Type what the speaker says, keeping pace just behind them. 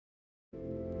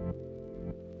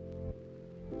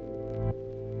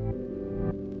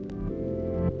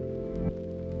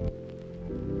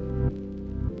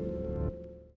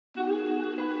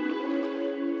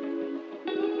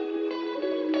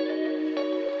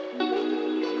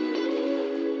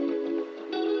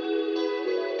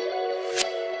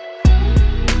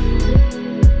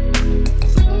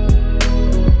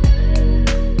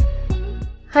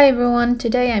Hi everyone,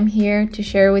 today I'm here to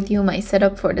share with you my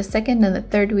setup for the second and the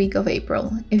third week of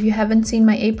April. If you haven't seen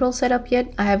my April setup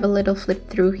yet, I have a little flip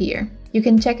through here. You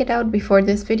can check it out before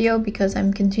this video because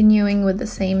I'm continuing with the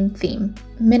same theme.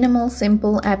 Minimal,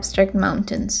 simple, abstract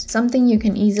mountains. Something you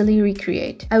can easily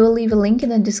recreate. I will leave a link in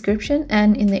the description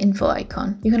and in the info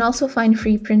icon. You can also find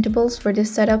free printables for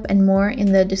this setup and more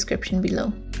in the description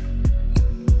below.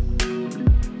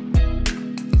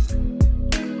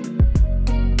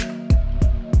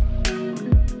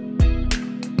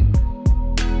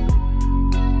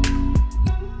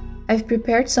 I've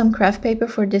prepared some craft paper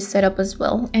for this setup as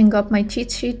well and got my cheat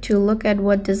sheet to look at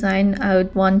what design I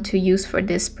would want to use for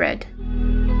this spread.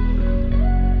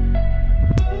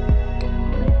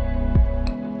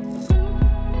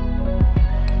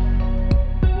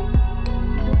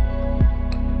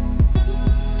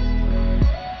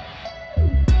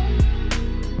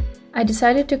 I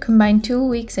decided to combine 2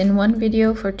 weeks in one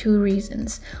video for two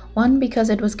reasons. One,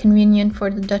 because it was convenient for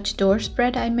the Dutch door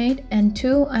spread I made, and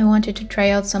two, I wanted to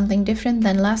try out something different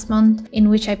than last month, in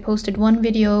which I posted one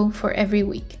video for every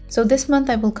week. So this month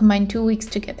I will combine 2 weeks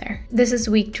together. This is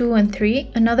week 2 and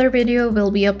 3. Another video will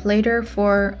be up later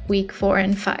for week 4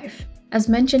 and 5. As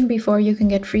mentioned before, you can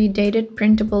get free dated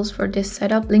printables for this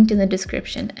setup linked in the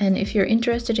description, and if you're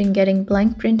interested in getting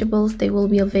blank printables, they will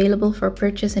be available for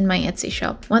purchase in my Etsy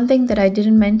shop. One thing that I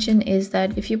didn't mention is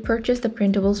that if you purchase the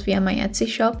printables via my Etsy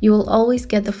shop, you will always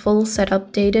get the full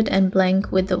setup dated and blank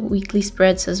with the weekly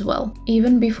spreads as well,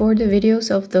 even before the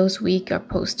videos of those weeks are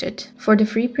posted. For the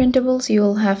free printables, you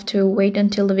will have to wait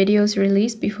until the video is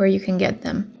released before you can get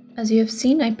them. As you have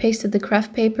seen, I pasted the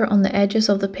craft paper on the edges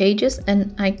of the pages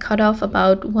and I cut off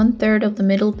about 1/3 of the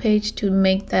middle page to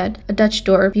make that a Dutch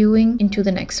door viewing into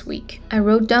the next week. I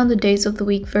wrote down the days of the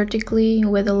week vertically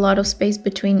with a lot of space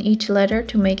between each letter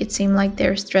to make it seem like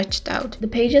they're stretched out.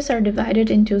 The pages are divided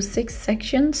into 6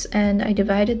 sections and I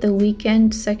divided the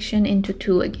weekend section into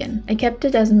 2 again. I kept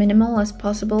it as minimal as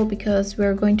possible because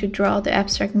we're going to draw the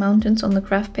abstract mountains on the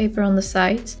craft paper on the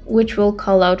sides, which will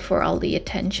call out for all the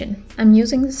attention. I'm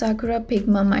using the Sakura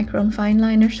Pigma Micron fine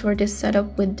liners for this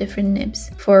setup with different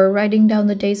nibs. For writing down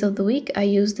the days of the week, I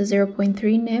use the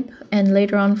 0.3 nib, and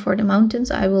later on for the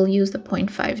mountains, I will use the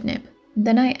 0.5 nib.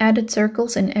 Then I added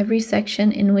circles in every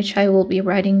section in which I will be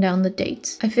writing down the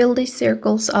dates. I fill these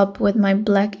circles up with my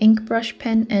black ink brush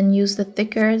pen and use the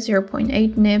thicker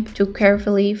 0.8 nib to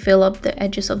carefully fill up the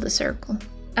edges of the circle.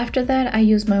 After that, I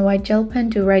use my white gel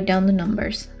pen to write down the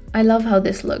numbers. I love how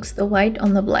this looks, the white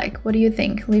on the black. What do you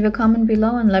think? Leave a comment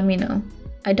below and let me know.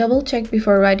 I double checked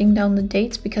before writing down the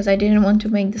dates because I didn't want to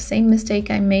make the same mistake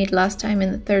I made last time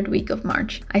in the 3rd week of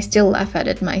March. I still laugh at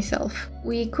it myself.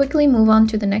 We quickly move on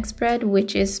to the next spread,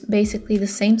 which is basically the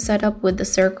same setup with the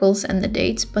circles and the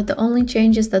dates, but the only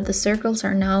change is that the circles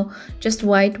are now just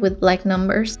white with black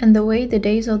numbers, and the way the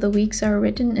days of the weeks are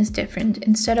written is different.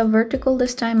 Instead of vertical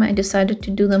this time, I decided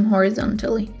to do them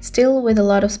horizontally, still with a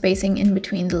lot of spacing in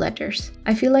between the letters.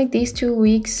 I feel like these 2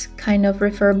 weeks kind of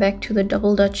refer back to the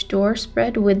double Dutch door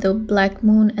spread with the black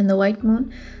moon and the white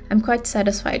moon. I'm quite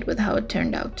satisfied with how it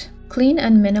turned out. Clean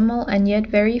and minimal and yet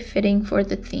very fitting for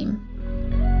the theme.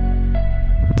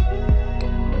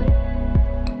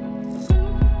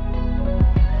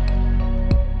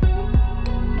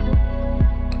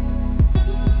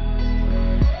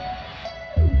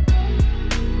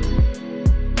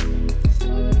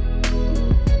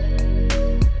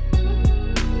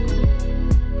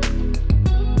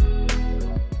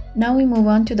 Now we move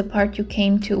on to the part you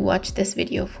came to watch this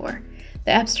video for,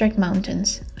 the abstract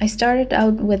mountains. I started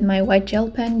out with my white gel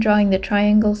pen drawing the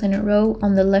triangles in a row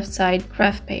on the left side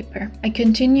craft paper. I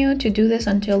continue to do this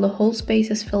until the whole space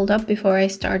is filled up before I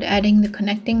start adding the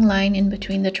connecting line in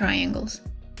between the triangles.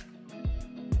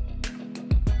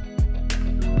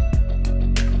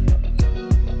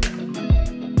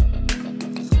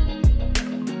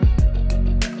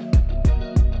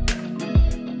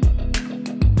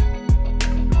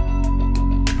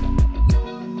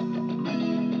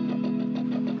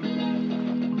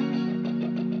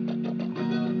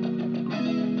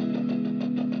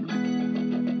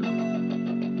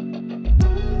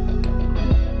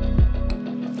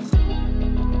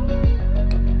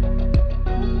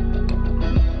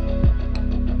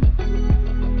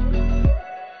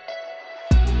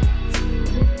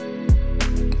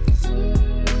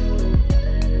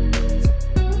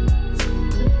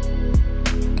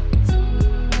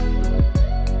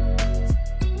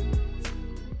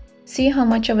 See how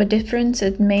much of a difference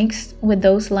it makes with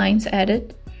those lines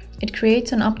added? It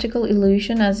creates an optical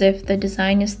illusion as if the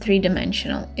design is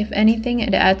three-dimensional. If anything,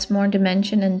 it adds more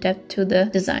dimension and depth to the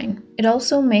design. It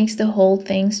also makes the whole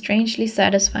thing strangely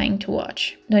satisfying to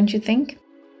watch, don't you think?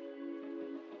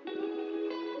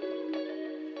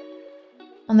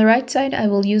 On the right side, I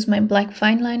will use my black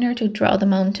fine liner to draw the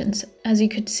mountains. As you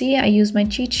could see, I used my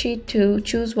cheat sheet to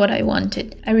choose what I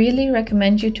wanted. I really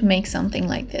recommend you to make something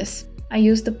like this. I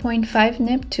used the 0.5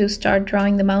 nib to start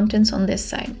drawing the mountains on this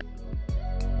side.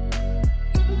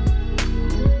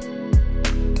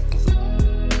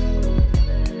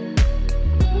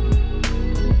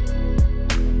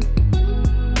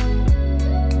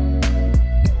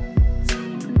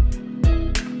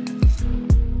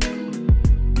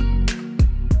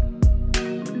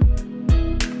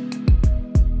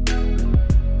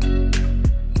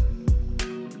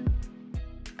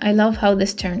 I love how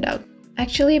this turned out.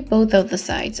 Actually, both of the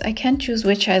sides. I can't choose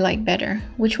which I like better.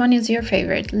 Which one is your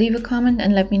favorite? Leave a comment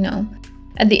and let me know.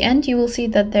 At the end, you will see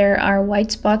that there are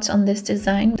white spots on this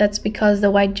design. That's because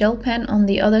the white gel pen on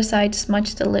the other side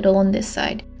smudged a little on this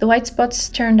side. The white spots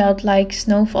turned out like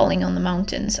snow falling on the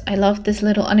mountains. I love this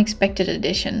little unexpected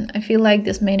addition. I feel like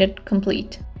this made it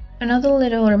complete. Another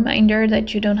little reminder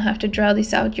that you don't have to draw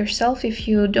this out yourself if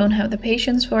you don't have the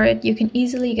patience for it. You can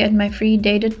easily get my free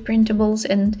dated printables,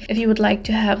 and if you would like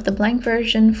to have the blank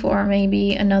version for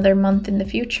maybe another month in the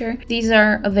future, these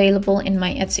are available in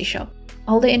my Etsy shop.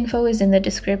 All the info is in the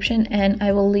description, and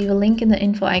I will leave a link in the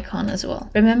info icon as well.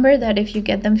 Remember that if you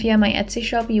get them via my Etsy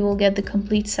shop, you will get the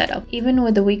complete setup, even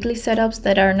with the weekly setups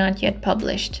that are not yet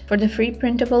published. For the free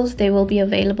printables, they will be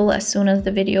available as soon as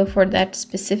the video for that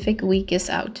specific week is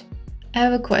out. I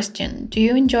have a question. Do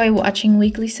you enjoy watching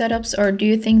weekly setups, or do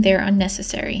you think they're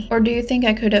unnecessary? Or do you think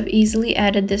I could have easily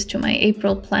added this to my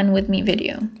April plan with me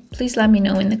video? Please let me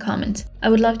know in the comments. I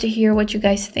would love to hear what you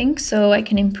guys think so I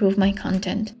can improve my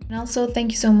content. And also,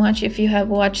 thank you so much if you have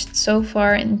watched so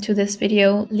far into this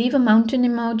video. Leave a mountain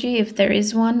emoji if there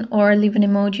is one, or leave an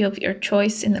emoji of your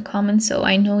choice in the comments so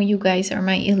I know you guys are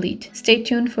my elite. Stay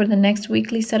tuned for the next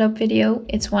weekly setup video.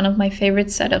 It's one of my favorite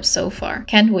setups so far.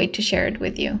 Can't wait to share it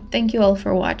with you. Thank you all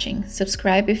for watching.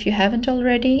 Subscribe if you haven't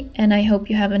already, and I hope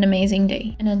you have an amazing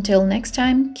day. And until next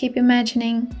time, keep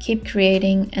imagining, keep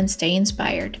creating, and stay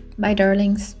inspired. Bye,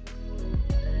 darlings.